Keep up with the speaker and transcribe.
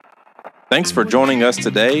Thanks for joining us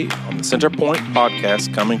today on the Centerpoint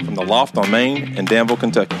podcast coming from the Loft on Main in Danville,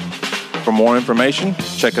 Kentucky. For more information,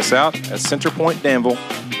 check us out at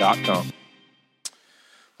centerpointdanville.com.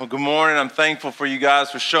 Well, good morning. I'm thankful for you guys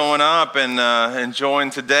for showing up and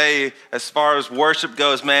enjoying today. As far as worship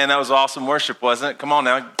goes, man, that was awesome worship, wasn't it? Come on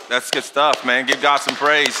now. That's good stuff, man. Give God some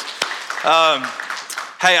praise.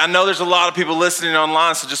 Hey, I know there's a lot of people listening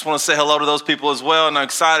online, so just want to say hello to those people as well. And I'm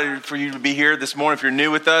excited for you to be here this morning. If you're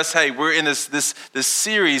new with us, hey, we're in this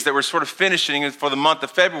series that we're sort of finishing for the month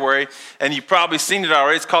of February, and you've probably seen it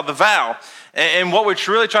already. It's called The Vow. And what we're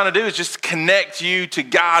really trying to do is just connect you to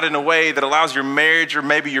God in a way that allows your marriage or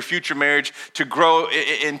maybe your future marriage to grow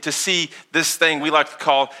and to see this thing we like to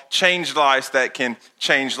call changed lives that can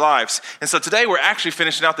change lives. And so today we're actually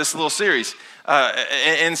finishing out this little series.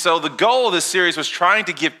 And so the goal of this series was trying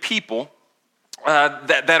to give people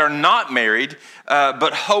that are not married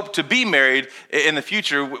but hope to be married in the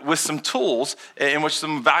future with some tools and with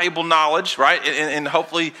some valuable knowledge, right? And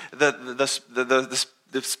hopefully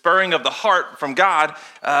the spurring of the heart from God,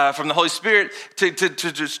 from the Holy Spirit, to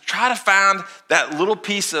just try to find that little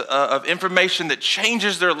piece of information that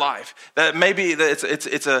changes their life. That maybe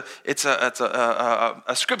it's a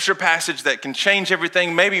scripture passage that can change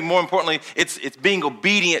everything. Maybe more importantly, it's being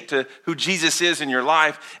obedient to who Jesus is in your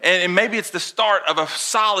life, and maybe it's the start of a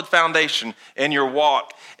solid foundation in your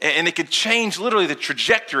walk, and it could change literally the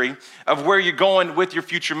trajectory of where you're going with your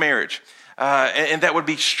future marriage. And that would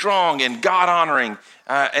be strong and God-honoring.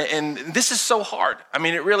 And this is so hard. I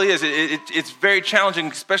mean, it really is. It's very challenging,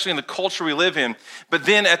 especially in the culture we live in. But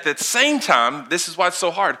then at the same time, this is why it's so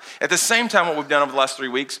hard. At the same time, what we've done over the last 3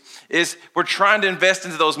 weeks is we're trying to invest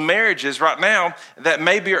into those marriages right now that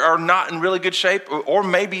maybe are not in really good shape, or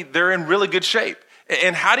maybe they're in really good shape.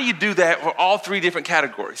 And how do you do that for all three different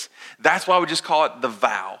categories? That's why we just call it the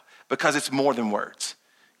vow, because it's more than words.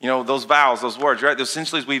 You know, those vows, those words, right?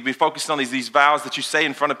 Essentially, we've been focused on these vows that you say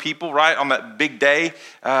in front of people, right, on that big day,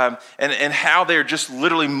 and how they're just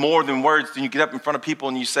literally more than words. When you get up in front of people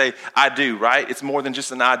and you say, I do, right? It's more than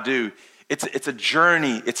just an I do. It's a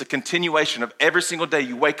journey. It's a continuation of every single day.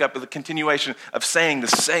 You wake up with a continuation of saying the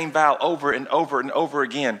same vow over and over and over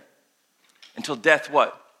again until death,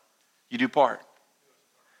 what? You do part.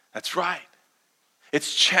 That's right.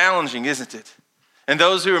 It's challenging, isn't it? And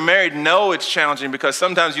those who are married know it's challenging, because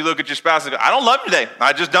sometimes you look at your spouse and go, I don't love you today.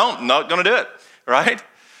 I just don't. I'm not going to do it. Right?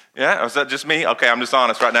 Yeah? Is that just me? Okay, I'm just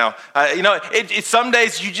honest right now. Some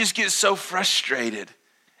days you just get so frustrated.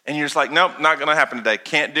 And you're just like, nope, not going to happen today.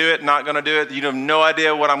 Can't do it, not going to do it. You have no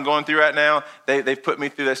idea what I'm going through right now. They've put me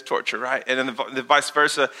through this torture, right? And then the vice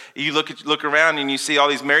versa. You look around and you see all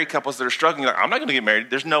these married couples that are struggling. You're like, I'm not going to get married.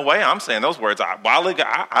 There's no way I'm saying those words.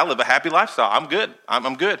 I live a happy lifestyle. I'm good.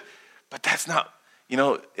 I'm good. But that's not... You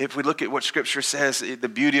know, if we look at what Scripture says, the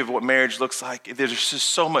beauty of what marriage looks like, there's just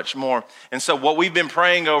so much more. And so what we've been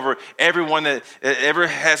praying over everyone that ever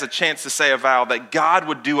has a chance to say a vow, that God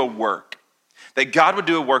would do a work. That God would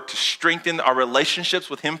do a work to strengthen our relationships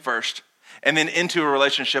with Him first, and then into a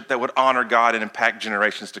relationship that would honor God and impact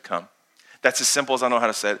generations to come. That's as simple as I know how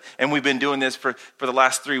to say it. And we've been doing this for the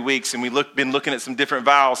last 3 weeks, and we've been looking at some different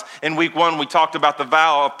vows. In week 1, we talked about the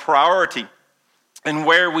vow of priority. And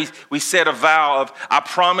where we said a vow of, I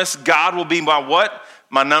promise God will be my what?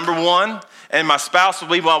 My number 1. And my spouse will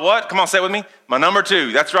be my what? Come on, say it with me. My number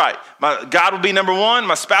 2. That's right. God will be number 1.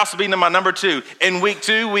 My spouse will be my number 2. In week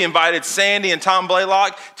 2, we invited Sandy and Tom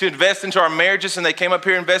Blaylock to invest into our marriages, and they came up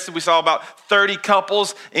here and invested. We saw about 30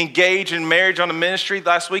 couples engage in marriage on the ministry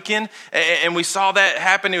last weekend, and we saw that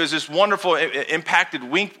happen. It was just wonderful, impacted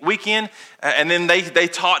weekend. And then they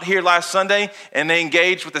taught here last Sunday, and they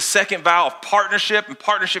engaged with the second vow of partnership. And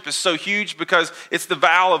partnership is so huge because it's the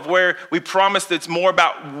vow of where we promise that it's more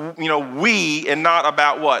about, we and not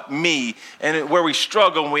about what? Me. And where we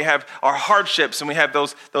struggle and we have our hardships and we have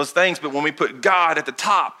those things. But when we put God at the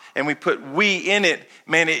top and we put we in it,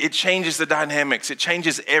 man, it changes the dynamics. It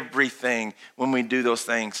changes everything when we do those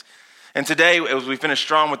things. And today, as we finish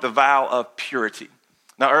strong with the vow of purity.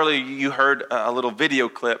 Now, earlier you heard a little video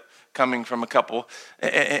clip coming from a couple.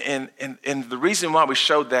 And the reason why we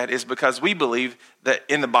showed that is because we believe that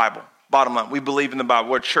in the Bible, bottom line, we believe in the Bible.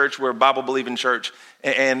 We're a church, we're a Bible-believing church.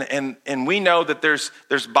 And we know that there's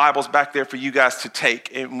Bibles back there for you guys to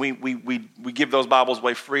take. And we give those Bibles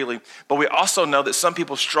away freely. But we also know that some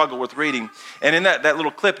people struggle with reading. And in that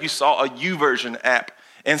little clip, you saw a YouVersion app.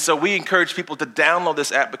 And so we encourage people to download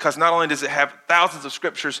this app, because not only does it have thousands of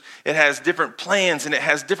scriptures, it has different plans and it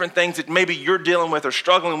has different things that maybe you're dealing with or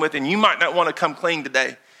struggling with, and you might not want to come clean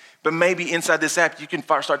today. But maybe inside this app, you can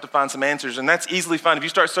start to find some answers, and that's easily found. If you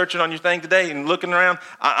start searching on your thing today and looking around,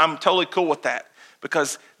 I'm totally cool with that.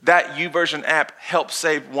 because that YouVersion app helped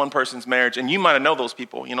save one person's marriage. And you might have known those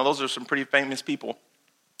people. Those are some pretty famous people.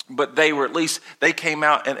 But they came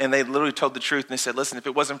out and they literally told the truth. And they said, listen, if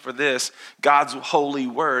it wasn't for this, God's holy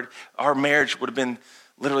word, our marriage would have been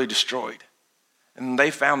literally destroyed. And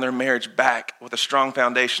they found their marriage back with a strong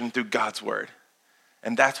foundation through God's word.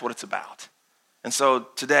 And that's what it's about. And so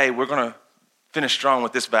today we're going to finish strong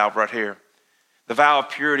with this vow right here. The vow of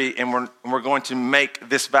purity, and we're going to make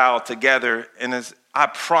this vow together. And as I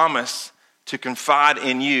promise to confide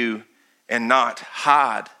in you and not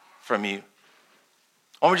hide from you.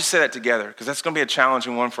 Why don't we just say that together? Because that's going to be a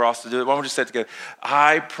challenging one for us to do. Why don't we just say it together?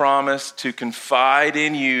 I promise to confide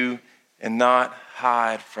in you and not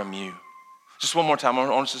hide from you. Just one more time. I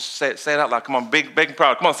want you to say it out loud. Come on, big and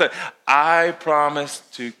proud. Come on, say it. I promise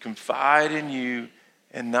to confide in you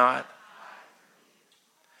and not.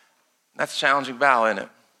 That's a challenging vow, isn't it?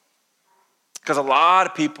 Because a lot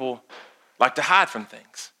of people like to hide from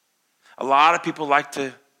things. A lot of people like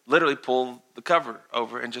to literally pull the cover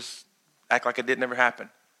over and just act like it did never happen.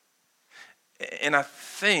 And I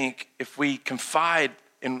think if we confide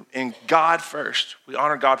in God first, we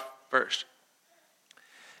honor God first,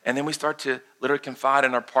 and then we start to literally confide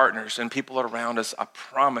in our partners and people around us, I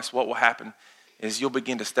promise what will happen is you'll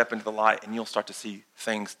begin to step into the light and you'll start to see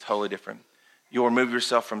things totally different. You'll remove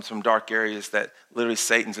yourself from some dark areas that literally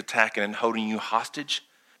Satan's attacking and holding you hostage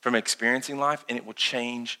from experiencing life, and it will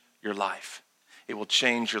change your life. It will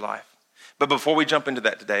change your life. But before we jump into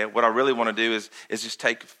that today, what I really want to do is just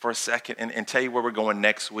take for a second and tell you where we're going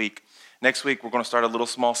next week. Next week, we're going to start a little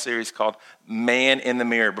small series called Man in the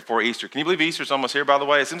Mirror before Easter. Can you believe Easter's almost here, by the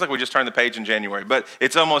way? It seems like we just turned the page in January, but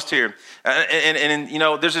it's almost here. And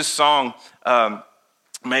there's this song,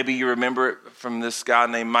 maybe you remember it from this guy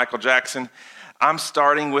named Michael Jackson. I'm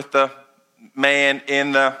starting with the man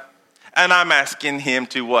in the, and I'm asking him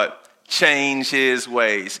to what? Change his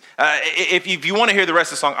ways. If you want to hear the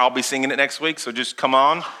rest of the song, I'll be singing it next week, so just come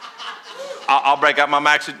on. I'll break out my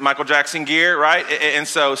Michael Jackson gear, right? And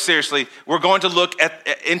so seriously, we're going to look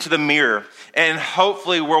into the mirror, and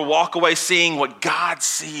hopefully we'll walk away seeing what God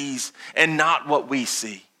sees and not what we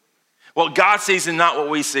see. What God sees and not what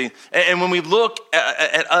we see. And when we look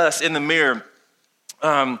at us in the mirror,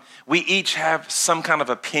 we each have some kind of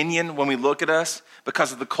opinion when we look at us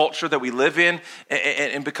because of the culture that we live in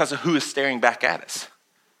and because of who is staring back at us,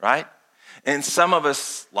 right? And some of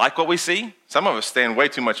us like what we see. Some of us stand way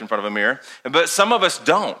too much in front of a mirror, but some of us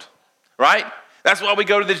don't, right? That's why we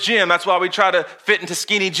go to the gym. That's why we try to fit into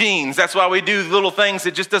skinny jeans. That's why we do little things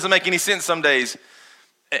that just doesn't make any sense some days.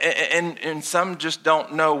 And some just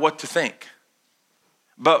don't know what to think.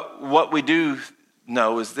 But what we do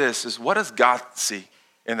know is what does God see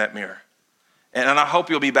in that mirror? And I hope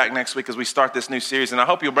you'll be back next week as we start this new series. And I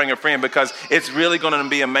hope you'll bring a friend because it's really going to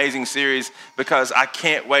be an amazing series because I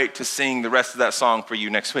can't wait to sing the rest of that song for you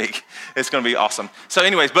next week. It's going to be awesome. So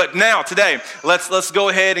anyways, but now today, let's go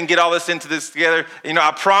ahead and get all this into this together.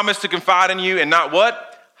 I promise to confide in you and not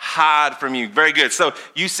what? Hide from you. Very good. So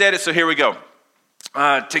you said it, so here we go.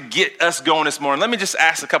 To get us going this morning, let me just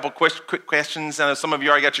ask a couple quick questions. I know some of you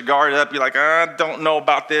already got your guard up. You're like, I don't know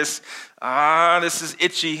about this. This is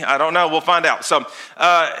itchy. I don't know. We'll find out. So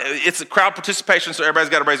it's a crowd participation, so everybody's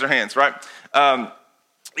got to raise their hands, right?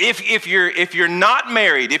 If you're not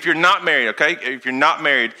married, okay, if you're not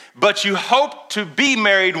married, but you hope to be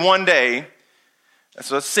married one day,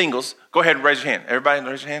 so it's singles. Go ahead and raise your hand. Everybody,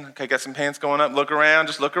 raise your hand. Okay, got some hands going up. Look around.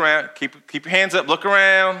 Just look around. Keep your hands up. Look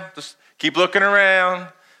around. Just keep looking around.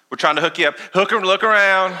 We're trying to hook you up. Look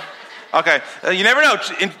around. Okay, you never know.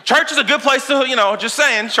 Church is a good place to, just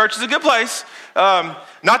saying, church is a good place.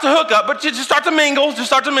 Not to hook up, but just start to mingle.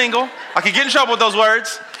 I could get in trouble with those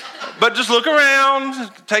words. But just look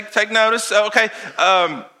around, take notice. Okay,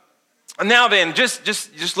 now then,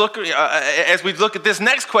 just look, as we look at this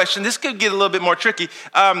next question, this could get a little bit more tricky.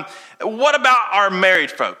 What about our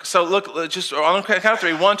married folk? So look, just on the count of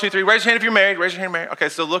three. 1, 2, 3. Raise your hand if you're married. Raise your hand if you're married. Okay,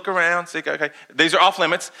 so look around. See, okay, these are off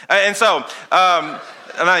limits. And so,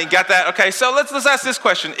 and I got that. Okay, so let's ask this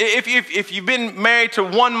question. If you've been married to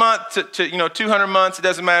 1 month to 200 months, it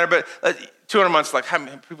doesn't matter. But 200 months, like how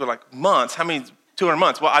many people are like months? How many 200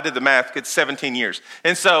 months? Well, I did the math. It's 17 years.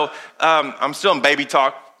 And so I'm still in baby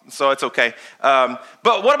talk. So it's okay. But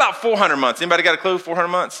what about 400 months? Anybody got a clue? 400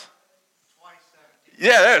 months? Twice 17.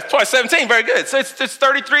 Yeah, it's twice 17. Very good. So it's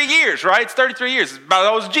 33 years, right? It's 33 years. It's about as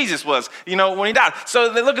old as Jesus was, when he died.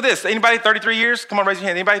 So look at this. Anybody 33 years? Come on, raise your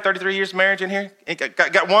hand. Anybody 33 years marriage in here?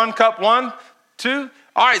 Got one cup? 1, 2?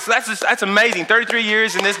 All right, so that's amazing. 33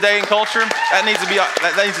 years in this day and culture. That needs to be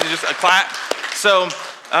just a clap. So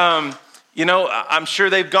You know, I'm sure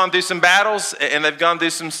they've gone through some battles and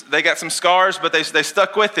they got some scars, but they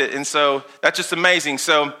stuck with it. And so that's just amazing.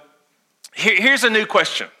 So here's a new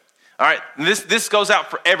question. All right, this goes out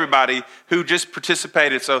for everybody who just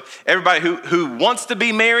participated. So everybody who wants to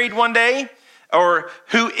be married one day or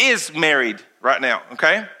who is married right now,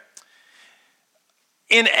 okay?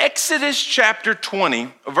 In Exodus chapter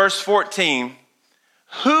 20, verse 14,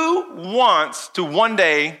 who wants to one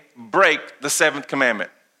day break the seventh commandment?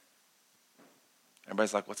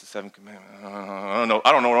 Everybody's like, what's the seventh commandment? I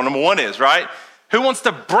don't know what number one is, right? Who wants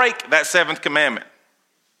to break that seventh commandment?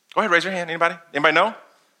 Go ahead, raise your hand. Anybody? Anybody know?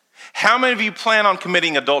 How many of you plan on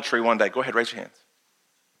committing adultery one day? Go ahead, raise your hands.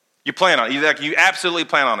 You plan on it. You absolutely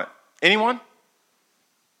plan on it. Anyone?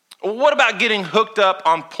 What about getting hooked up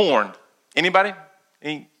on porn? Anybody?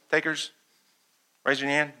 Any takers? Raise your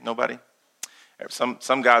hand. Nobody?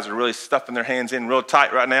 Some guys are really stuffing their hands in real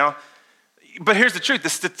tight right now. But here's the truth. The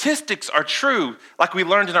statistics are true. Like we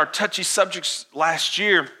learned in our touchy subjects last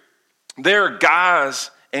year, there are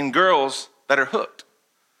guys and girls that are hooked.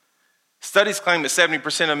 Studies claim that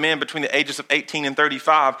 70% of men between the ages of 18 and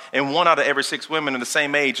 35 and 1 out of every 6 women in the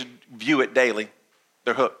same age view it daily.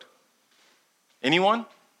 They're hooked. Anyone?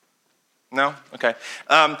 No? Okay.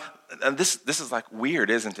 This is like weird,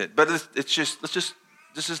 isn't it? But let's just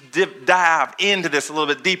dive into this a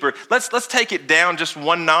little bit deeper. Let's take it down just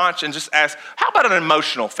one notch and just ask, how about an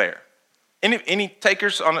emotional affair? Any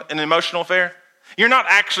takers on an emotional affair? You're not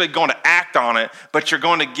actually going to act on it, but you're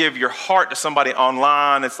going to give your heart to somebody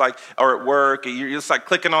online. It's like, or at work, you're just like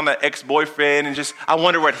clicking on that ex-boyfriend and just, I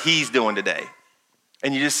wonder what he's doing today.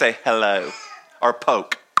 And you just say hello or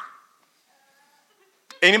poke.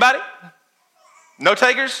 Anybody? No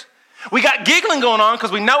takers? We got giggling going on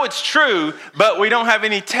because we know it's true, but we don't have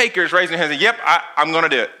any takers raising their hands. Yep, I'm going to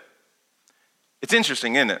do it. It's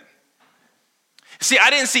interesting, isn't it? See, I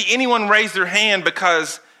didn't see anyone raise their hand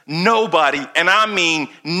because nobody, and I mean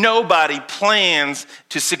nobody, plans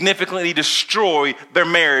to significantly destroy their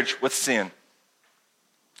marriage with sin.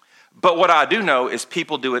 But what I do know is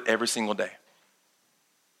people do it every single day.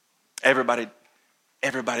 Everybody,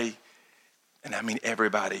 and I mean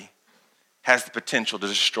everybody, has the potential to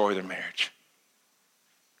destroy their marriage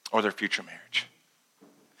or their future marriage.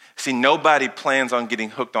 See, nobody plans on getting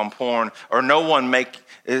hooked on porn, or no one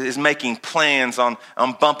is making plans on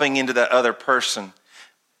bumping into that other person.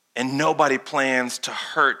 And nobody plans to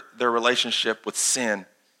hurt their relationship with sin,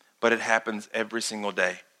 but it happens every single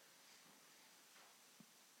day.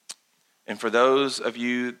 And for those of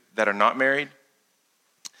you that are not married,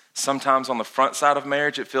 sometimes on the front side of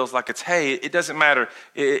marriage, it feels like it's, hey, it doesn't matter.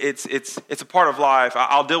 It's a part of life.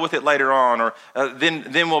 I'll deal with it later on, or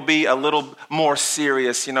then we'll be a little more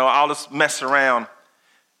serious. You know, I'll just mess around.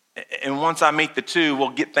 And once I meet the two, we'll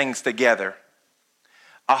get things together.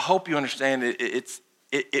 I hope you understand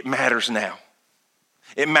it matters now.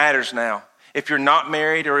 It matters now. If you're not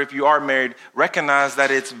married or if you are married, recognize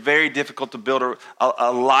that it's very difficult to build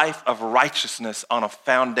a life of righteousness on a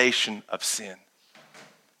foundation of sin.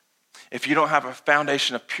 If you don't have a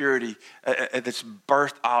foundation of purity that's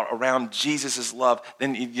birthed out around Jesus' love,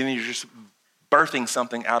 then you're just birthing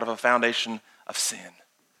something out of a foundation of sin.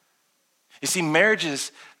 You see,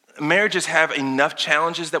 marriages have enough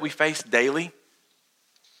challenges that we face daily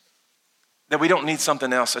that we don't need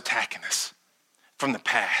something else attacking us from the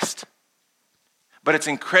past. But it's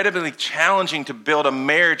incredibly challenging to build a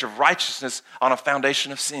marriage of righteousness on a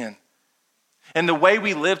foundation of sin. And the way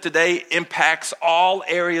we live today impacts all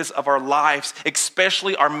areas of our lives,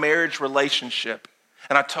 especially our marriage relationship.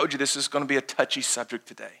 And I told you this is going to be a touchy subject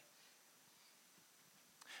today.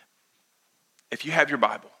 If you have your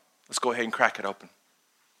Bible, let's go ahead and crack it open.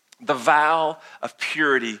 The vow of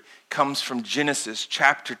purity comes from Genesis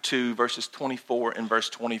chapter 2, verses 24 and verse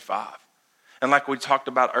 25. And like we talked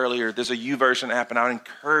about earlier, there's a YouVersion app, and I would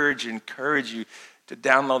encourage you to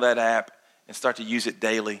download that app and start to use it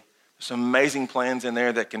daily. Some amazing plans in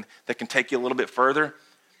there that can take you a little bit further,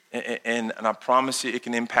 and I promise you it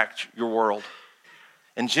can impact your world.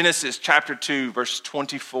 In Genesis chapter 2, verse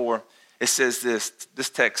 24, it says this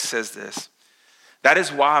text says this: that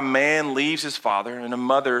is why a man leaves his father and a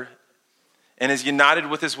mother and is united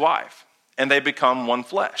with his wife, and they become one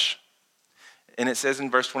flesh. And it says in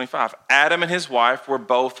verse 25, Adam and his wife were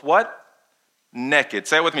both what? Naked.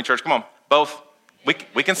 Say it with me, church. Come on. Both.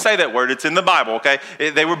 We can say that word. It's in the Bible, okay?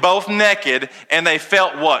 They were both naked, and they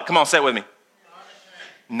felt what? Come on, say it with me.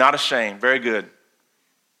 Not ashamed. Very good.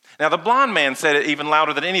 Now, the blind man said it even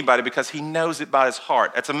louder than anybody because he knows it by his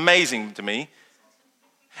heart. That's amazing to me.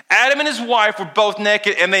 Adam and his wife were both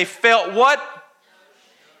naked, and they felt what?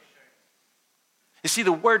 You see,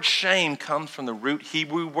 the word shame comes from the root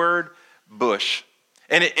Hebrew word bush.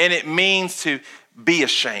 And it means to be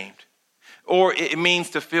ashamed. Or it means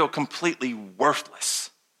to feel completely worthless.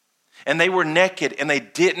 And they were naked and they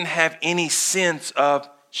didn't have any sense of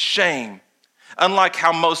shame. Unlike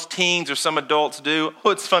how most teens or some adults do. Oh,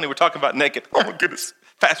 it's funny, we're talking about naked. Oh my goodness,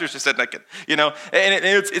 pastors just said naked. You know,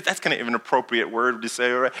 and that's kind of an appropriate word to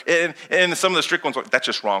say. Right? And some of the strict ones, that's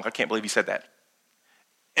just wrong. I can't believe you said that.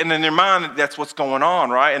 And in their mind, that's what's going on,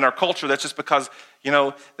 right? In our culture, that's just because, you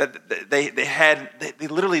know, that they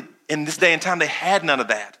literally, in this day and time, they had none of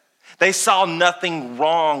that. They saw nothing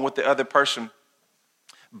wrong with the other person.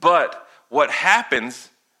 But what happens,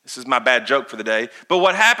 this is my bad joke for the day, but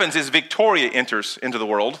what happens is Victoria enters into the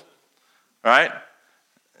world, right?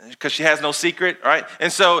 Because she has no secret, right? And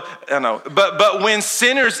so, I know, but when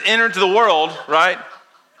sinners enter into the world, right?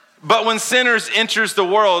 But when sinners enters the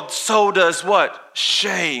world, so does what?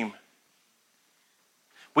 Shame.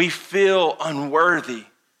 We feel unworthy.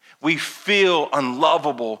 We feel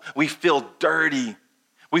unlovable. We feel dirty.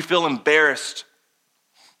 We feel embarrassed.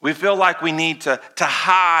 We feel like we need to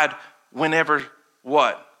hide whenever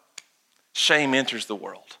what? Shame enters the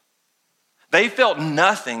world. They felt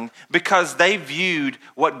nothing because they viewed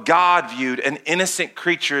what God viewed, an innocent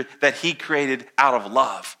creature that he created out of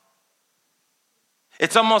love.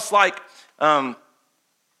 It's almost like I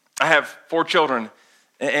have 4 children,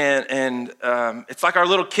 and it's like our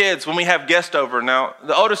little kids when we have guests over. Now,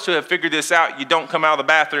 the oldest 2 have figured this out. You don't come out of the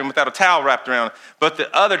bathroom without a towel wrapped around. But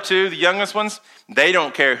the other 2, the youngest ones, they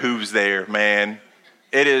don't care who's there, man.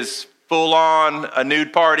 It is full on a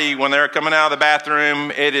nude party when they're coming out of the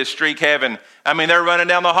bathroom. It is streak heaven. I mean, they're running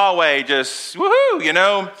down the hallway just woohoo, you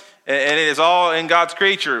know, and it is all in God's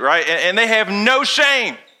creature, right? And they have no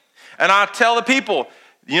shame. And I tell the people,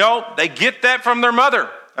 you know, they get that from their mother.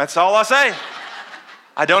 That's all I say.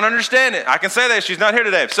 I don't understand it. I can say that. She's not here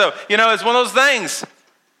today. So, you know, it's one of those things.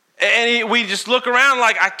 And we just look around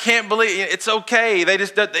like, I can't believe it's okay. They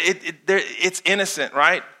just, it's innocent,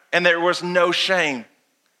 right? And there was no shame.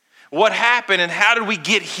 What happened and how did we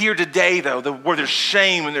get here today, though, where there's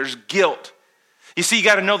shame and there's guilt? You see, you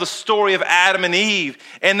got to know the story of Adam and Eve.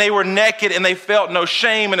 And they were naked and they felt no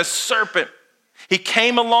shame. And a serpent, he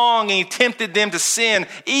came along and he tempted them to sin.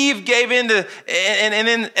 Eve gave in to,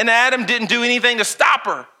 and Adam didn't do anything to stop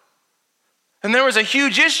her. And there was a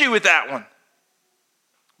huge issue with that one.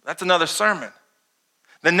 That's another sermon.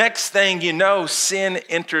 The next thing you know, sin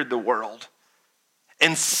entered the world.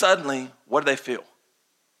 And suddenly, what did they feel?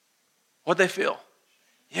 What did they feel?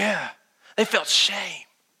 Yeah, they felt shame.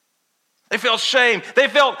 They felt shame. They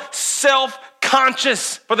felt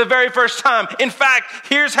self-conscious for the very first time. In fact,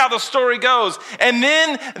 here's how the story goes. And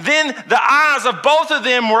then the eyes of both of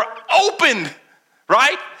them were opened,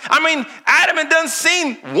 right? I mean, Adam had done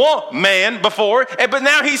seen one man before, but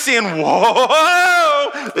now he's seeing,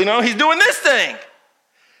 whoa, you know, he's doing this thing.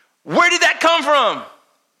 Where did that come from?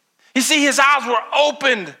 You see, his eyes were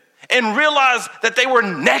opened and realized that they were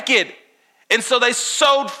naked. And so they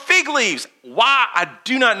sewed fig leaves. Why? I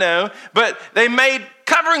do not know. But they made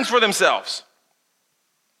coverings for themselves.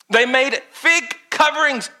 They made fig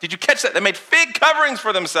coverings. Did you catch that? They made fig coverings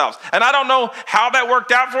for themselves. And I don't know how that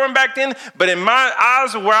worked out for them back then. But in my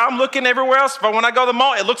eyes, where I'm looking everywhere else, but when I go to the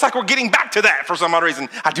mall, it looks like we're getting back to that for some odd reason.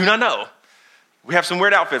 I do not know. We have some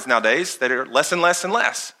weird outfits nowadays that are less and less and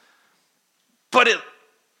less. But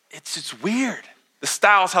it's just weird. The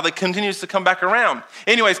styles, how they continues to come back around.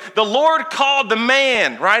 Anyways, the Lord called the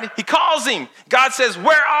man, right? He calls him. God says,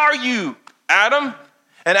 where are you, Adam?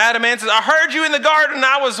 And Adam answers, I heard you in the garden and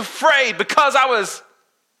I was afraid because I was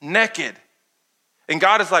naked. And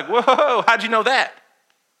God is like, whoa, how'd you know that?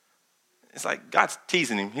 It's like God's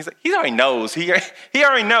teasing him. He's like, he already knows. He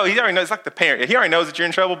already knows. It's like the parent. He already knows that you're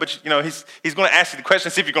in trouble, but you know he's going to ask you the question,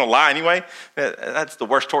 see if you're going to lie anyway. That's the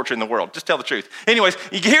worst torture in the world. Just tell the truth. Anyways,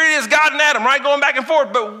 here it is, God and Adam, right, going back and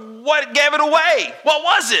forth. But what gave it away? What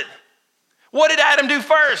was it? What did Adam do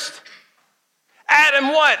first?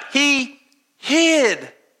 Adam what? He hid.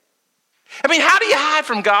 I mean, how do you hide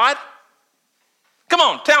from God? Come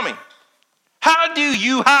on, tell me. How do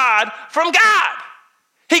you hide from God?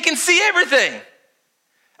 He can see everything.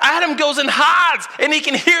 Adam goes and hides, and he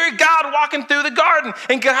can hear God walking through the garden.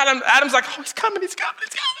 And Adam's like, oh, he's coming.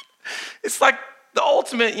 It's like the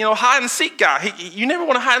ultimate, hide and seek guy. You never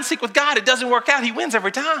want to hide and seek with God. It doesn't work out. He wins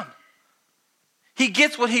every time. He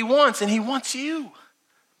gets what he wants, and he wants you.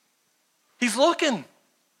 He's looking.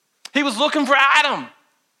 He was looking for Adam.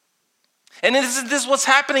 And isn't this what's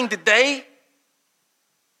happening today?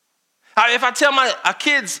 If I tell my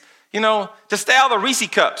kids, to stay out of the Reese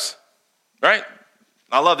cups, right?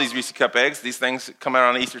 I love these Reese cup eggs. These things come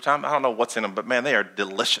out on Easter time. I don't know what's in them, but man, they are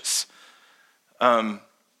delicious.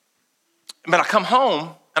 But I come home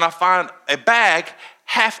and I find a bag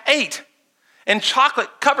half ate and chocolate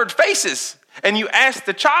covered faces. And you ask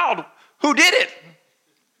the child, who did it?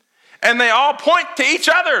 And they all point to each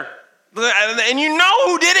other. And you know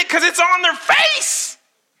who did it because it's on their face,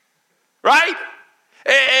 right?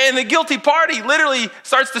 And the guilty party literally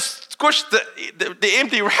starts to squish the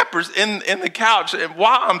empty wrappers in the couch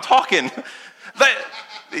while I'm talking.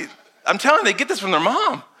 I'm telling you, they get this from their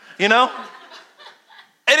mom, you know?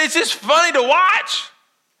 And it's just funny to watch.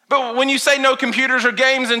 But when you say no computers or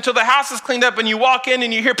games until the house is cleaned up and you walk in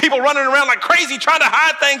and you hear people running around like crazy trying to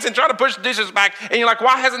hide things and trying to push dishes back, and you're like,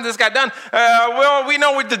 why hasn't this guy done? Well, we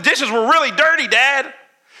know the dishes were really dirty, Dad.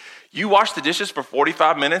 You washed the dishes for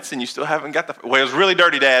 45 minutes and you still haven't got well, it was really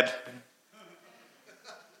dirty, Dad.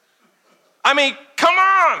 I mean, come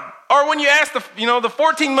on. Or when you ask the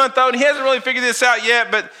 14-month-old, he hasn't really figured this out yet,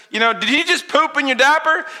 but, did he just poop in your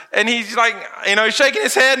diaper? And he's like, he's shaking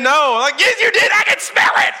his head, no. Like, yes, you did. I can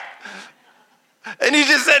smell it. And he's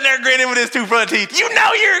just sitting there grinning with his two front teeth. You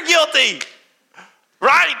know you're guilty,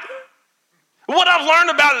 right? What I've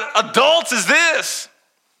learned about adults is this.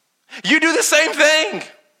 You do the same thing.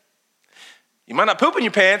 You might not poop in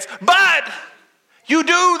your pants, but you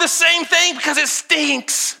do the same thing because it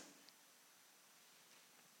stinks.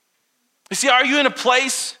 You see, are you in a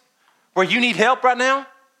place where you need help right now?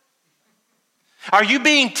 Are you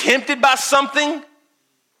being tempted by something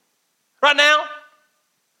right now?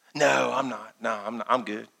 No, I'm not. No, I'm not. I'm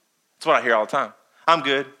good. That's what I hear all the time. I'm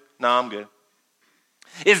good. No, I'm good.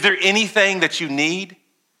 Is there anything that you need?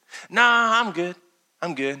 Nah, I'm good.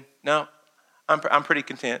 I'm good. No, I'm pretty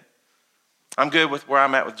content. I'm good with where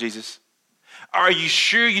I'm at with Jesus. Are you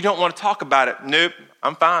sure you don't want to talk about it? Nope,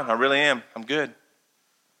 I'm fine. I really am. I'm good.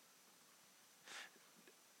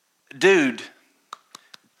 Dude,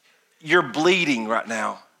 you're bleeding right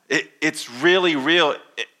now. It's really real.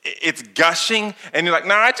 It's gushing, and you're like,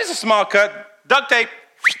 nah, it's just a small cut. Duct tape.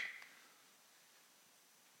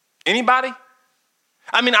 Anybody?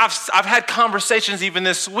 I mean, I've had conversations even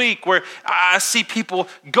this week where I see people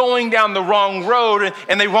going down the wrong road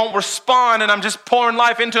and they won't respond, and I'm just pouring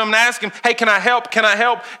life into them and asking, hey, can I help? Can I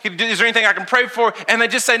help? Is there anything I can pray for? And they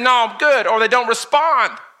just say, no, I'm good, or they don't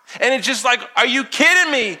respond. And it's just like, are you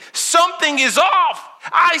kidding me? Something is off.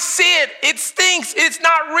 I see it. It stinks. It's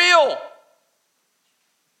not real.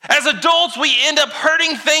 As adults, we end up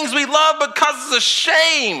hurting things we love because of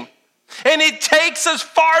shame. And it takes us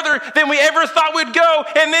farther than we ever thought we'd go.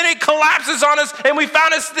 And then it collapses on us and we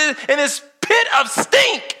found us in this pit of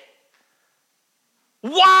stink.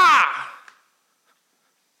 Why?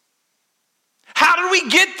 How did we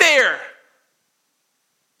get there?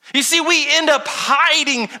 You see, we end up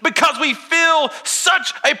hiding because we feel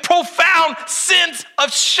such a profound sense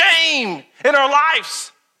of shame in our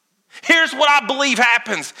lives. Here's what I believe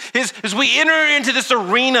happens is we enter into this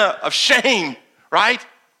arena of shame, right?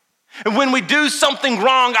 And when we do something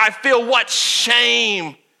wrong, I feel what?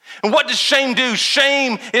 Shame. And what does shame do?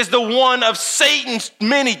 Shame is the one of Satan's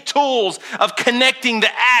many tools of connecting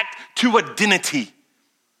the act to identity.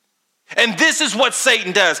 And this is what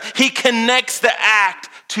Satan does. He connects the act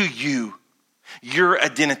to you, your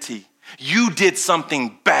identity. You did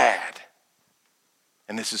something bad,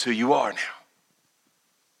 and this is who you are now.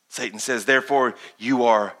 Satan says, therefore, you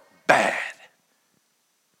are bad.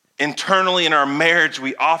 Internally in our marriage,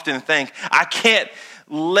 we often think, I can't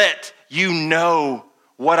let you know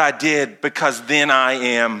what I did because then I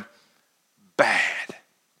am bad.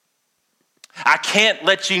 I can't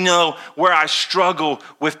let you know where I struggle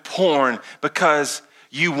with porn because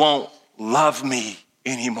you won't love me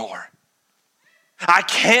anymore. I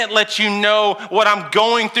can't let you know what I'm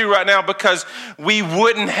going through right now because we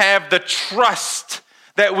wouldn't have the trust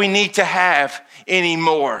that we need to have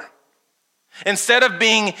anymore. Instead of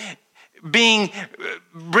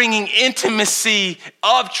bringing intimacy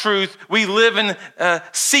of truth, we live in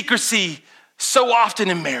secrecy so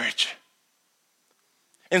often in marriage.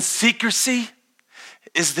 And secrecy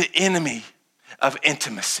is the enemy of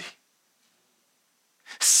intimacy.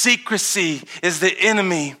 Secrecy is the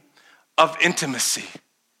enemy of intimacy.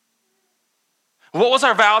 What was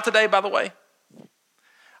our vow today, by the way?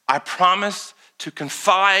 I promise to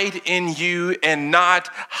confide in you and not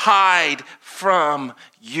hide from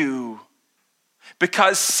you.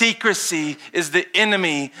 Because secrecy is the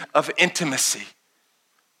enemy of intimacy.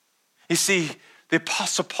 You see, the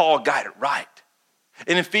Apostle Paul got it right.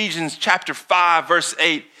 In Ephesians chapter 5, verse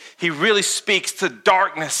 8, he really speaks to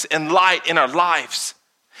darkness and light in our lives.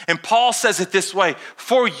 And Paul says it this way,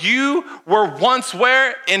 for you were once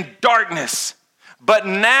where? In darkness. But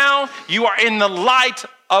now you are in the light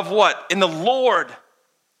of what? In the Lord.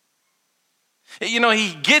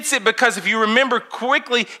 He gets it because if you remember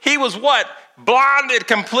quickly, he was what? Blinded,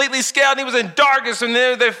 completely scaled. He was in darkness, and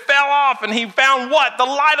they fell off, and he found what? The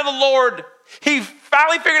light of the Lord. He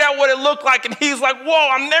finally figured out what it looked like, and he's like, whoa,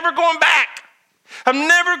 I'm never going back. I'm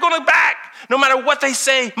never going back. No matter what they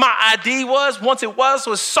say, my ID was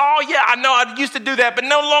Saul. Yeah, I know I used to do that, but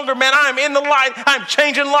no longer, man, I am in the light. I'm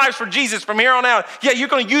changing lives for Jesus from here on out. Yeah, you're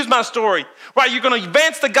going to use my story, right? You're going to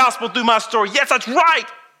advance the gospel through my story. Yes, that's right.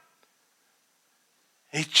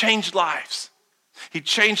 He changed lives. He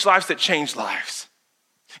changed lives that changed lives.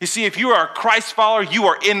 You see, if you are a Christ follower, you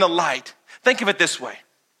are in the light. Think of it this way.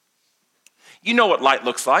 You know what light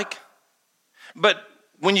looks like, but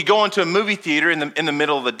when you go into a movie theater in the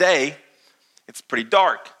middle of the day, it's pretty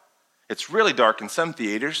dark. It's really dark in some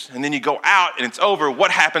theaters. And then you go out and it's over.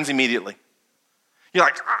 What happens immediately? You're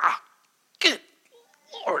like, good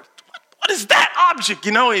Lord, what is that object?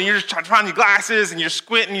 And you're just trying to find your glasses and you're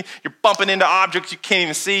squinting. You're bumping into objects you can't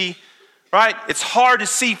even see, right? It's hard to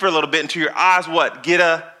see for a little bit until your eyes, get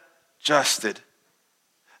adjusted.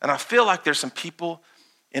 And I feel like there's some people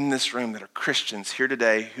in this room that are Christians here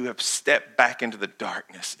today who have stepped back into the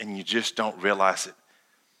darkness and you just don't realize it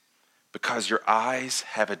because your eyes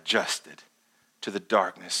have adjusted to the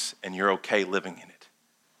darkness and you're okay living in it.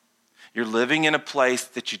 You're living in a place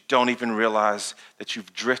that you don't even realize that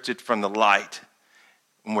you've drifted from the light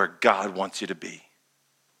and where God wants you to be.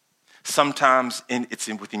 Sometimes it's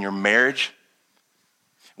within your marriage.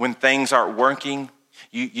 When things aren't working,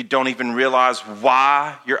 you don't even realize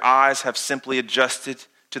why your eyes have simply adjusted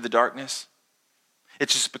to the darkness.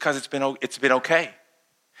 It's just because it's been okay.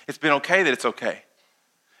 It's been okay that it's okay.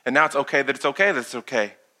 And now it's okay that it's okay that it's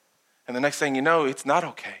okay. And the next thing you know, it's not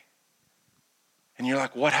okay. And you're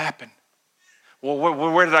like, what happened? Well,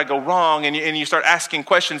 where did I go wrong? And you start asking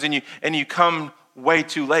questions and you come way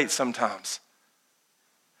too late sometimes.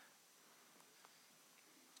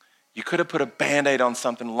 You could have put a Band-Aid on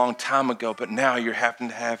something a long time ago, but now you're having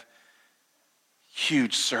to have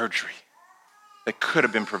huge surgery that could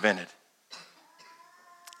have been prevented.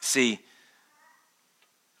 See,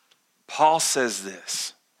 Paul says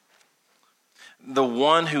this. The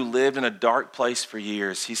one who lived in a dark place for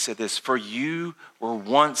years, he said this, for you were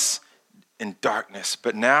once in darkness,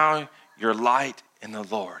 but now you're light in the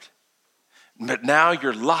Lord. But now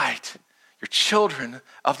you're light, you're children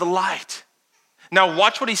of the light. Now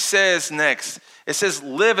watch what he says next. It says,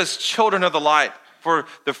 live as children of the light, for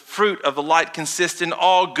the fruit of the light consists in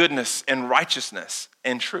all goodness and righteousness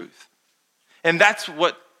and truth. And that's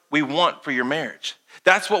what we want for your marriage.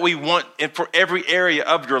 That's what we want for every area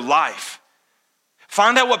of your life.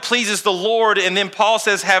 Find out what pleases the Lord, and then Paul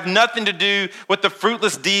says, have nothing to do with the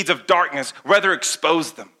fruitless deeds of darkness, rather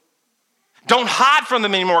expose them. Don't hide from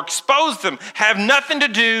them anymore, expose them. Have nothing to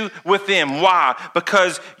do with them. Why?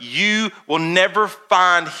 Because you will never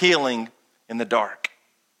find healing in the dark.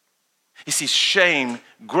 You see, shame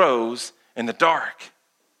grows in the dark.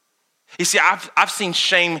 You see, I've seen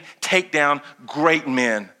shame take down great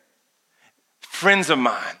men, friends of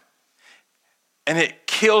mine, and it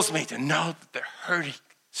kills me to know that they're hurting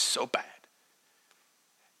so bad.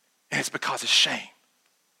 And it's because of shame.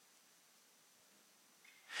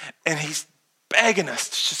 And he's begging us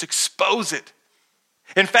to just expose it.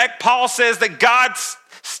 In fact, Paul says that God's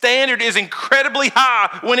standard is incredibly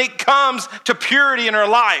high when it comes to purity in our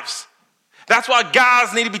lives. That's why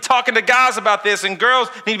guys need to be talking to guys about this, and girls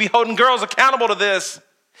need to be holding girls accountable to this.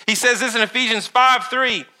 He says this in Ephesians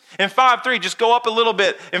 5:3. In 5:3, just go up a little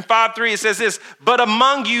bit. In 5:3, it says this, but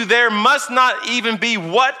among you there must not even be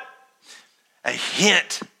what? A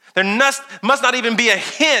hint. There must not even be a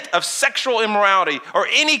hint of sexual immorality or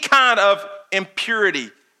any kind of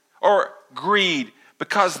impurity or greed,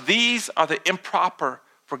 because these are the improper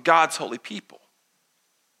for God's holy people.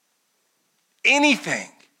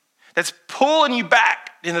 Anything that's pulling you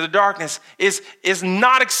back into the darkness is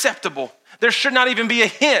not acceptable. There should not even be a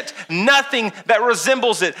hint, nothing that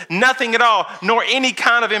resembles it, nothing at all, nor any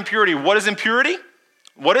kind of impurity. What is impurity?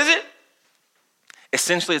 What is it?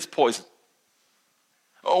 Essentially, it's poison.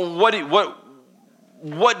 Oh,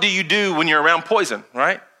 what do you do when you're around poison,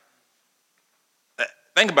 right?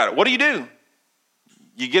 Think about it. What do?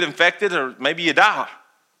 You get infected, or maybe you die.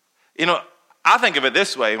 I think of it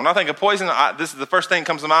this way. When I think of poison, this is the first thing that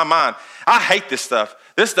comes to my mind. I hate this stuff.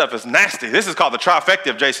 This stuff is nasty. This is called the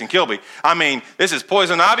trifecta of Jason Kilby. I mean, this is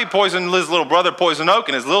poison ivy, poison Liz's little brother, poison oak,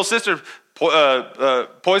 and his little sister,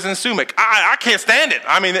 poison sumac. I can't stand it.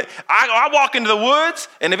 I mean, I walk into the woods,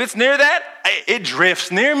 and if it's near that, it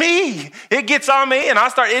drifts near me. It gets on me, and I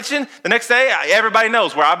start itching. The next day, everybody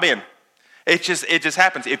knows where I've been. It just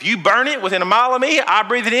happens. If you burn it within a mile of me, I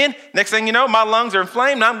breathe it in. Next thing you know, my lungs are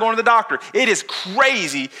inflamed and I'm going to the doctor. It is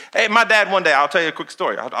crazy. Hey, my dad one day, I'll tell you a quick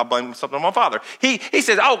story. I'll blame something on my father. He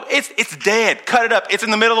says, oh, it's dead. Cut it up. It's in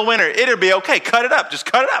the middle of winter. It'll be okay. Cut it up. Just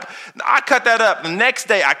cut it up. I cut that up. The next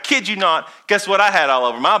day, I kid you not, guess what I had all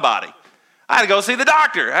over my body? I had to go see the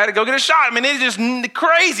doctor. I had to go get a shot. I mean, it's just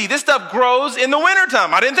crazy. This stuff grows in the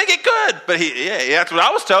wintertime. I didn't think it could, but that's what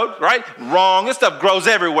I was told, right? Wrong. This stuff grows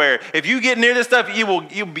everywhere. If you get near this stuff, it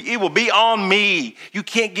will be on me. You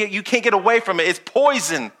can't get away from it. It's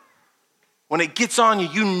poison. When it gets on you,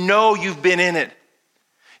 you know you've been in it.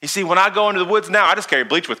 You see, when I go into the woods now, I just carry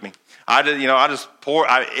bleach with me. I just pour.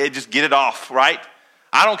 Just get it off, right?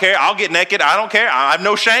 I don't care. I'll get naked. I don't care. I have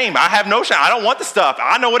no shame. I don't want the stuff.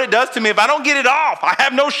 I know what it does to me if I don't get it off. I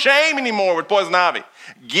have no shame anymore with poison ivy.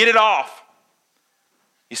 Get it off.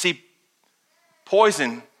 You see,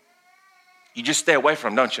 poison, you just stay away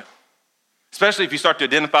from, don't you? Especially if you start to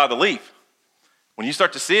identify the leaf. When you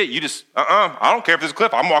start to see it, you just, I don't care if there's a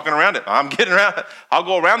cliff. I'm walking around it. I'm getting around it. I'll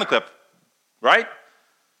go around the cliff, right?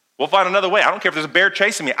 We'll find another way. I don't care if there's a bear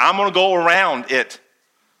chasing me. I'm going to go around it.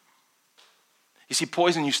 You see,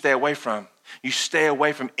 poison you stay away from. You stay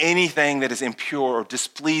away from anything that is impure or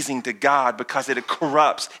displeasing to God because it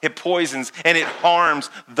corrupts, it poisons, and it harms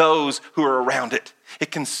those who are around it.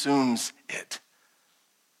 It consumes it.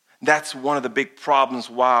 That's one of the big problems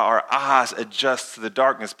why our eyes adjust to the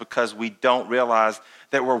darkness, because we don't realize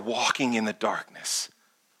that we're walking in the darkness.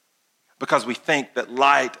 Because we think that the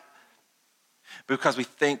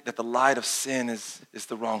light of sin is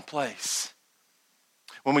the wrong place.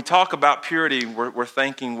 When we talk about purity, we're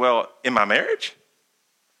thinking, well, in my marriage?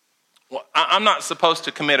 Well, I'm not supposed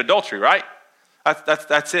to commit adultery, right?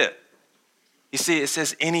 That's it. You see, it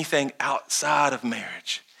says anything outside of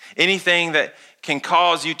marriage. Anything that can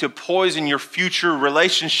cause you to poison your future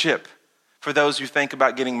relationship for those who think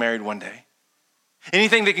about getting married one day.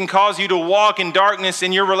 Anything that can cause you to walk in darkness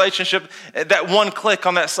in your relationship, that one click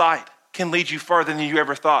on that site can lead you further than you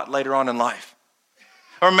ever thought later on in life.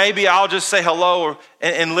 Or maybe I'll just say hello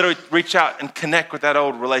and literally reach out and connect with that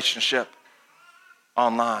old relationship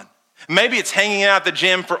online. Maybe it's hanging out at the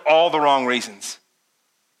gym for all the wrong reasons.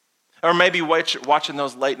 Or maybe watching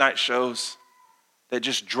those late night shows that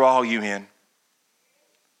just draw you in.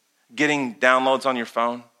 Getting downloads on your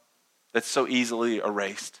phone that's so easily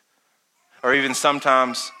erased. Or even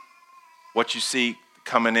sometimes what you see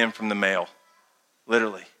coming in from the mail.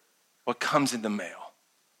 Literally, what comes in the mail.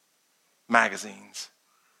 Magazines.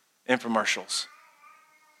 Infomercials.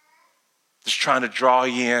 Just trying to draw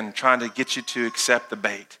you in, trying to get you to accept the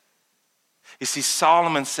bait. You see,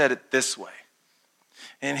 Solomon said it this way,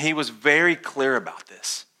 and he was very clear about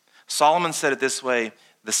this. Solomon said it this way,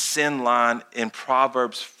 the sin line in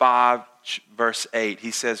Proverbs 5, verse 8.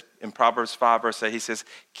 He says, in Proverbs 5, verse 8, he says,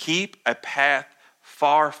 keep a path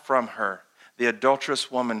far from her. The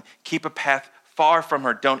adulterous woman, keep a path far from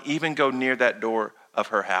her. Don't even go near that door of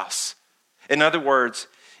her house. In other words,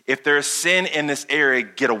 if there is sin in this area,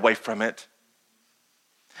 get away from it.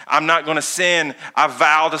 I'm not going to sin. I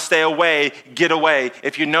vow to stay away. Get away.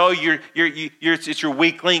 If you know it's your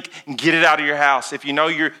weak link, get it out of your house. If you know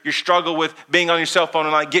you struggle with being on your cell phone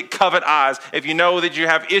and like get covet eyes. If you know that you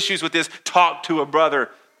have issues with this, talk to a brother.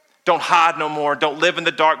 Don't hide no more. Don't live in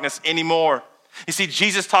the darkness anymore. You see,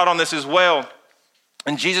 Jesus taught on this as well.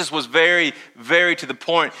 And Jesus was very, very to the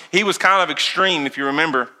point. He was kind of extreme, if you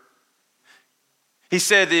remember. He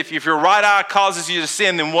said, if your right eye causes you to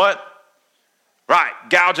sin, then what? Right,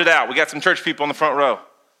 gouge it out. We got some church people on the front row.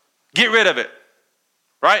 Get rid of it.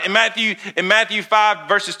 Right? In Matthew 5,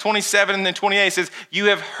 verses 27 and 28, it says, you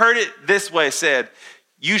have heard it this way said,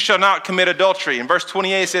 you shall not commit adultery. In verse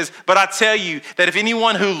 28, it says, but I tell you that if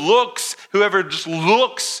anyone whoever just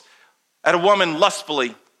looks at a woman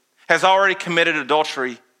lustfully has already committed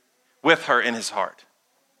adultery with her in his heart.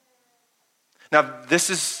 Now, this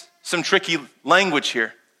is some tricky language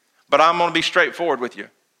here, but I'm going to be straightforward with you.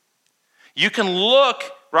 You can look,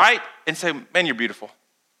 right, and say, man, you're beautiful.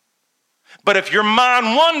 But if your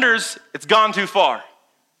mind wanders, it's gone too far.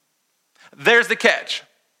 There's the catch.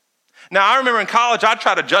 Now, I remember in college, I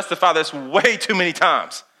tried to justify this way too many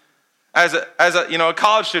times. As a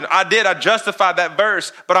college student, I justified that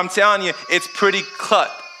verse, but I'm telling you, it's pretty cut.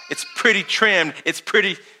 It's pretty trimmed. It's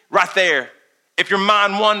pretty right there. If your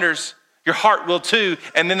mind wanders, your heart will too.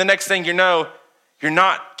 And then the next thing you know, you're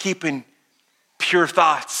not keeping pure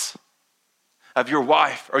thoughts of your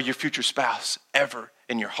wife or your future spouse ever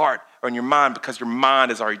in your heart or in your mind, because your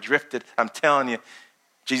mind has already drifted. I'm telling you,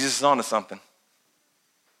 Jesus is onto something.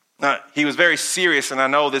 Now, he was very serious, and I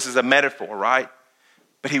know this is a metaphor, right?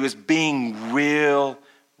 But he was being real,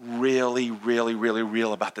 really, really, really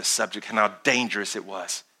real about this subject and how dangerous it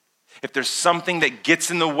was. If there's something that gets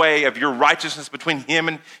in the way of your righteousness between him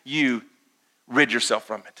and you, rid yourself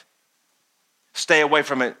from it. Stay away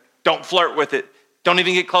from it. Don't flirt with it. Don't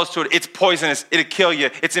even get close to it. It's poisonous. It'll kill you.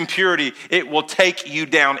 It's impurity. It will take you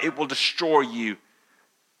down. It will destroy you.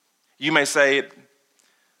 You may say,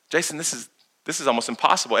 Jason, this is almost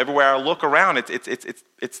impossible. Everywhere I look around,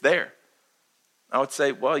 it's there. I would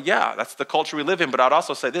say, well, yeah, that's the culture we live in. But I'd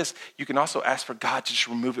also say this. You can also ask for God to just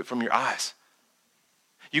remove it from your eyes.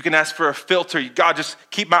 You can ask for a filter. God, just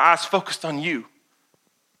keep my eyes focused on you.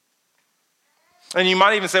 And you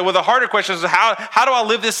might even say, well, the harder question is how do I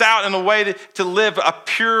live this out in a way to live a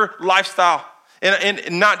pure lifestyle?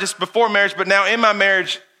 And not just before marriage, but now in my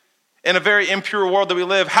marriage, in a very impure world that we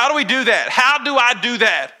live. How do we do that? How do I do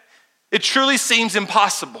that? It truly seems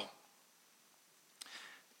impossible.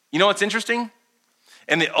 You know what's interesting?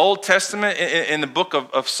 In the Old Testament, in the book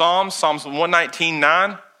of Psalms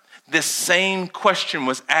 119:9, this same question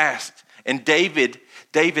was asked. And David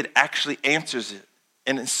actually answers it.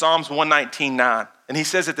 And in Psalms 119:9, and he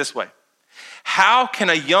says it this way: how can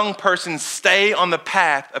a young person stay on the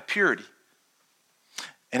path of purity?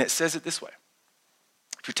 And it says it this way.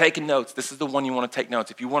 If you're taking notes, this is the one you want to take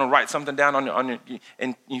notes. If you want to write something down on your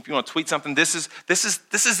and if you want to tweet something, this is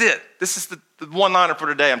it. This is the one-liner for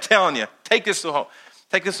today. I'm telling you, take this home.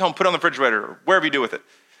 Take this home, put it on the refrigerator, or wherever you do with it.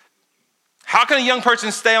 How can a young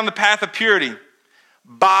person stay on the path of purity?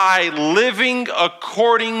 By living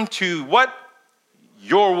according to what?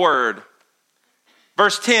 Your word.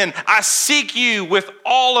 Verse 10, I seek you with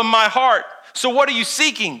all of my heart. So what are you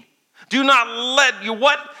seeking? Do not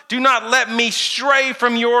let me stray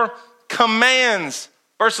from your commands.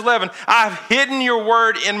 Verse 11, I've hidden your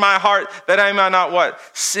word in my heart that I might not what?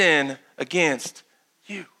 Sin against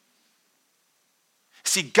you.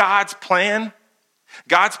 See, God's plan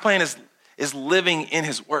is living in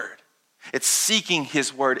his word. It's seeking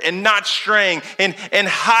his word and not straying and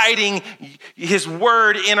hiding his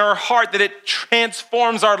word in our heart that it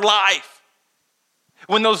transforms our life.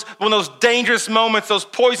 When those dangerous moments, those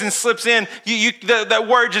poison slips in, that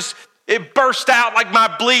word just, it burst out like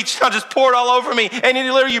my bleach. I'll just pour it all over me and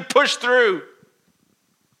you push through.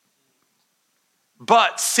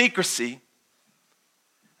 But secrecy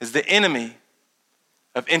is the enemy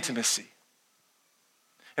of intimacy.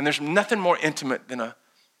 And there's nothing more intimate than a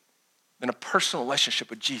personal relationship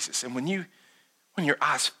with Jesus. And when your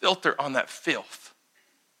eyes filter on that filth,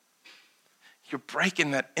 you're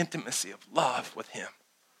breaking that intimacy of love with him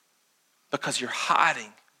because you're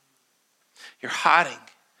hiding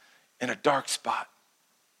in a dark spot.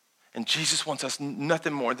 And Jesus wants us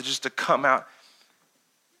nothing more than just to come out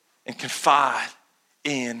and confide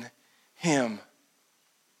in him.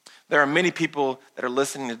 There are many people that are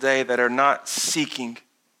listening today that are not seeking,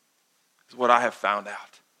 is what I have found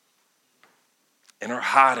out. And are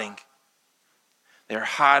hiding. They're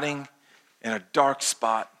hiding in a dark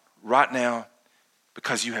spot right now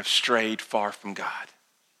because you have strayed far from God.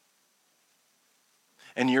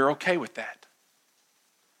 And you're okay with that.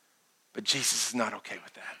 But Jesus is not okay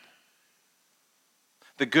with that.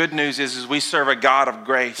 The good news is we serve a God of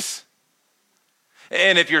grace.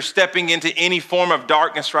 And if you're stepping into any form of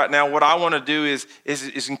darkness right now, what I want to do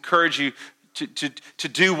is encourage you to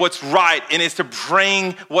do what's right, and it's to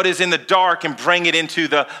bring what is in the dark and bring it into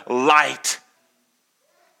the light.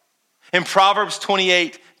 In Proverbs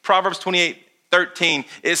 28:13,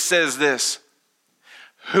 it says this: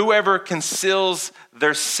 whoever conceals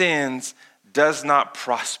their sins does not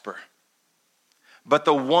prosper, but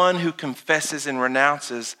the one who confesses and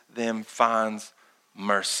renounces them finds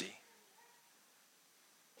mercy.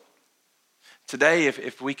 Today,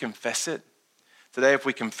 if we confess it,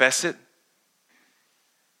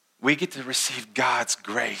 we get to receive God's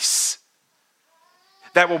grace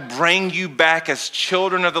that will bring you back as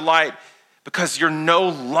children of the light because you're no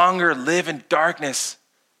longer live in darkness.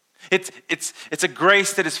 It's a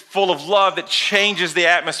grace that is full of love that changes the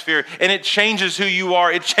atmosphere and it changes who you are.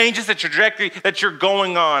 It changes the trajectory that you're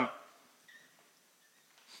going on.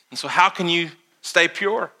 And so how can you stay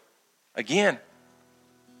pure? Again,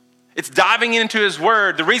 it's diving into his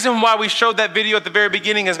word. The reason why we showed that video at the very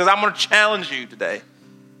beginning is because I'm going to challenge you today.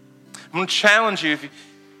 I'm going to challenge you.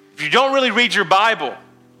 If you don't really read your Bible,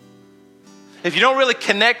 if you don't really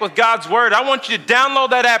connect with God's word, I want you to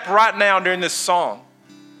download that app right now during this song.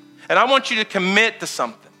 And I want you to commit to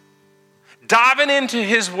something. Diving into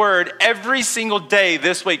his word every single day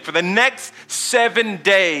this week. For the next 7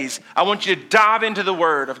 days, I want you to dive into the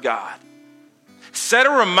word of God. Set a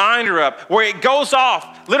reminder up where it goes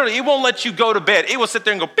off. Literally, it won't let you go to bed. It will sit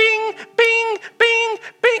there and go bing, bing, bing,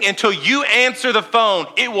 bing until you answer the phone.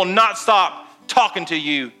 It will not stop talking to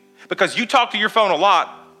you because you talk to your phone a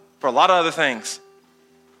lot for a lot of other things.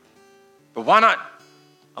 But why not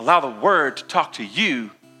allow the word to talk to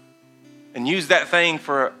you and use that thing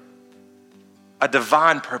for a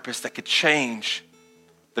divine purpose that could change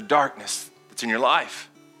the darkness that's in your life?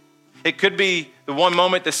 It could be the one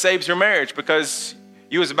moment that saves your marriage because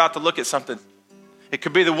you was about to look at something. It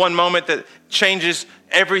could be the one moment that changes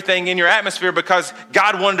everything in your atmosphere because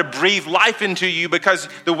God wanted to breathe life into you because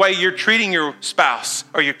the way you're treating your spouse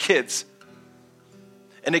or your kids.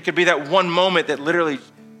 And it could be that one moment that literally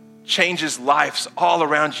changes lives all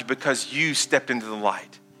around you because you stepped into the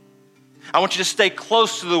light. I want you to stay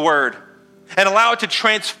close to the word and allow it to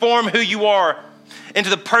transform who you are into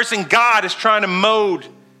the person God is trying to mold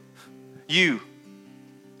you.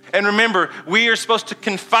 And remember, we are supposed to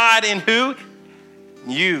confide in who?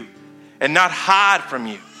 You, and not hide from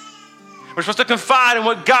you. We're supposed to confide in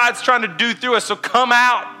what God's trying to do through us. So come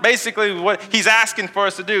out, basically what he's asking for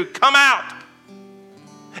us to do. Come out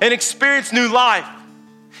and experience new life.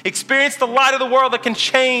 Experience the light of the world that can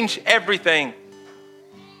change everything.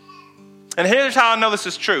 And here's how I know this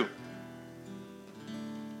is true.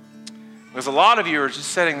 Because a lot of you are just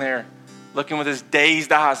sitting there looking with his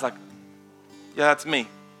dazed eyes like, yeah, that's me.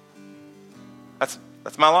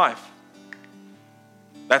 That's my life.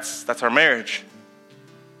 That's our marriage.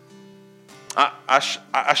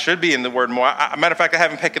 I should be in the word more. Matter of fact, I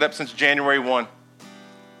haven't picked it up since January 1.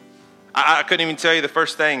 I couldn't even tell you the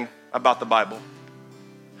first thing about the Bible.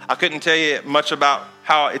 I couldn't tell you much about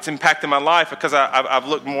how it's impacted my life because I've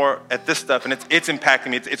looked more at this stuff and it's impacting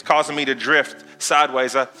me. It's causing me to drift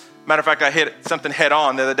sideways. Matter of fact, I hit something head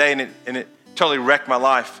on the other day and it totally wrecked my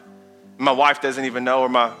life. My wife doesn't even know, or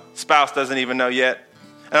my spouse doesn't even know yet.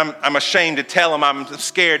 And I'm ashamed to tell them. I'm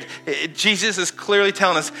scared. Jesus is clearly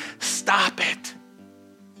telling us, stop it.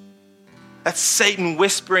 That's Satan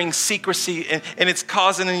whispering secrecy, and it's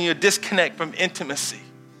causing you a disconnect from intimacy.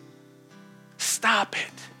 Stop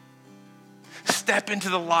it. Step into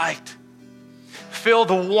the light. Feel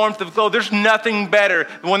the warmth of glow. There's nothing better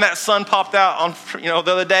than when that sun popped out on the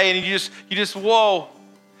other day, and you just whoa.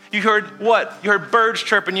 You heard what? You heard birds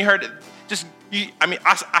chirping. You heard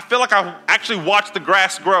I feel like I actually watched the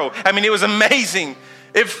grass grow. I mean, it was amazing.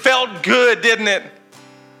 It felt good, didn't it?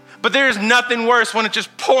 But there's nothing worse when it's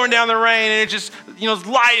just pouring down the rain and it just, it's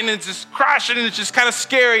light and it's just crashing and it's just kind of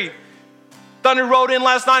scary. Thunder rolled in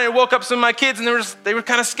last night and it woke up some of my kids and they were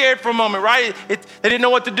kind of scared for a moment, right? They didn't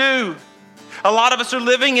know what to do. A lot of us are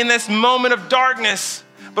living in this moment of darkness.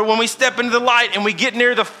 But when we step into the light and we get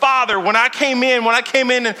near the Father, when I came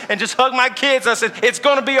in and just hugged my kids, I said, it's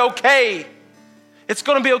going to be okay. It's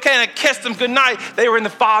going to be okay. And I kissed them goodnight. They were in the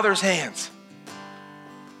Father's hands.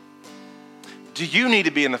 Do you need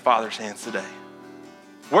to be in the Father's hands today?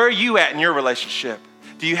 Where are you at in your relationship?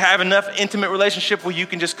 Do you have enough intimate relationship where you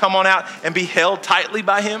can just come on out and be held tightly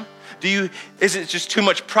by him? Is it just too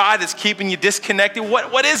much pride that's keeping you disconnected?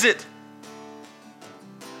 What is it?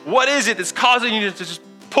 What is it that's causing you to just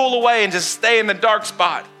pull away and just stay in the dark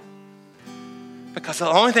spot? Because the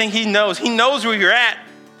only thing he knows where you're at.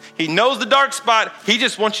 He knows the dark spot. He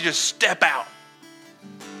just wants you to step out.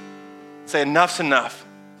 Say enough's enough.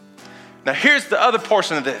 Now here's the other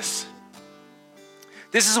portion of this.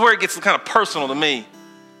 This is where it gets kind of personal to me.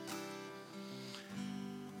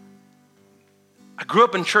 I grew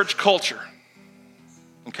up in church culture,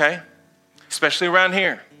 okay? Especially around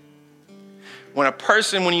here.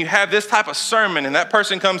 When you have this type of sermon and that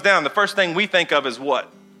person comes down, the first thing we think of is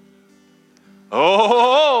what?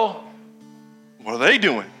 Oh, what are they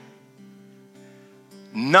doing?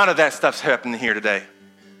 None of that stuff's happening here today.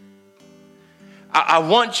 I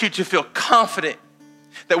want you to feel confident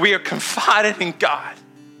that we are confided in God.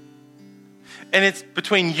 And it's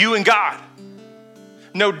between you and God.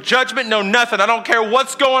 No judgment, no nothing. I don't care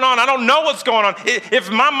what's going on. I don't know what's going on.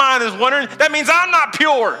 If my mind is wondering, that means I'm not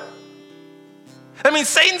pure. That means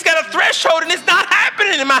Satan's got a threshold and it's not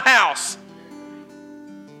happening in my house.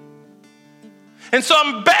 And so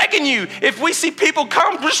I'm begging you, if we see people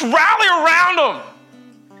come, just rally around them.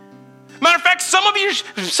 Matter of fact, some of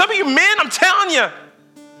you men, I'm telling you,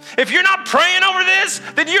 if you're not praying over this,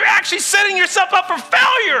 then you're actually setting yourself up for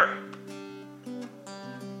failure.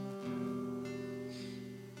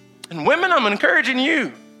 And women, I'm encouraging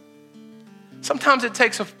you. Sometimes it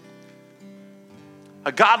takes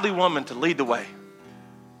a godly woman to lead the way.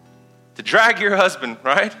 To drag your husband,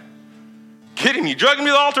 right? Get him. You drug him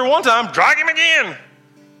to the altar one time, drag him again.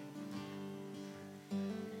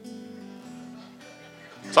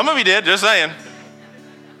 Some of you did, just saying.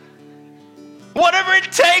 Whatever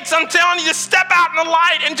it takes, I'm telling you, to step out in the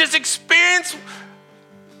light and just experience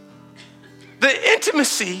the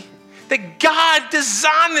intimacy that God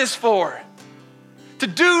designed this for. To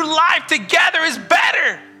do life together is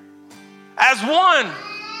better as one.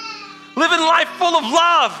 Living life full of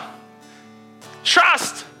love,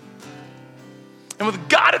 trust, and with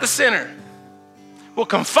God at the center. We'll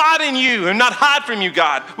confide in you and not hide from you,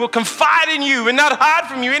 God. We'll confide in you and not hide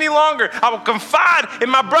from you any longer. I will confide in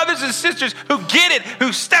my brothers and sisters who get it,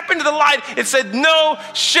 who step into the light and said, no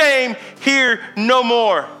shame here no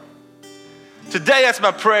more. Today, that's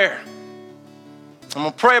my prayer. I'm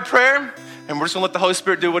going to pray a prayer, and we're just going to let the Holy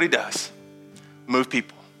Spirit do what he does. Move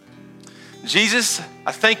people. Jesus,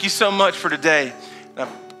 I thank you so much for today. And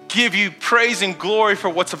I give you praise and glory for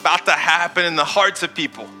what's about to happen in the hearts of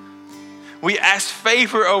people. We ask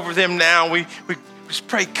favor over them now. We just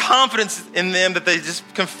pray confidence in them that they just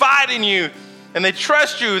confide in you and they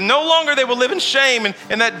trust you. No longer they will live in shame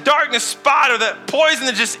and that darkness spot or that poison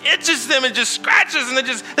that just itches them and just scratches and they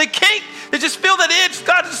just feel that itch.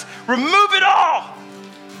 God, just remove it all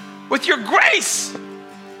with your grace,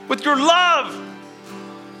 with your love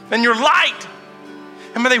and your light.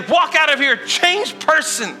 And may they walk out of here a changed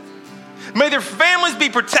person. May their families be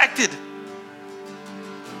protected.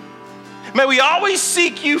 May we always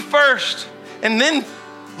seek you first and then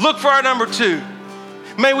look for our number two.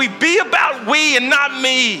 May we be about we and not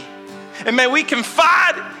me. And may we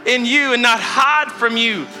confide in you and not hide from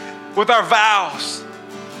you with our vows,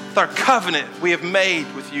 with our covenant we have made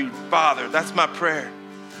with you, Father. That's my prayer.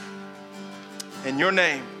 In your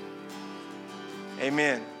name,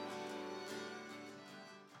 amen.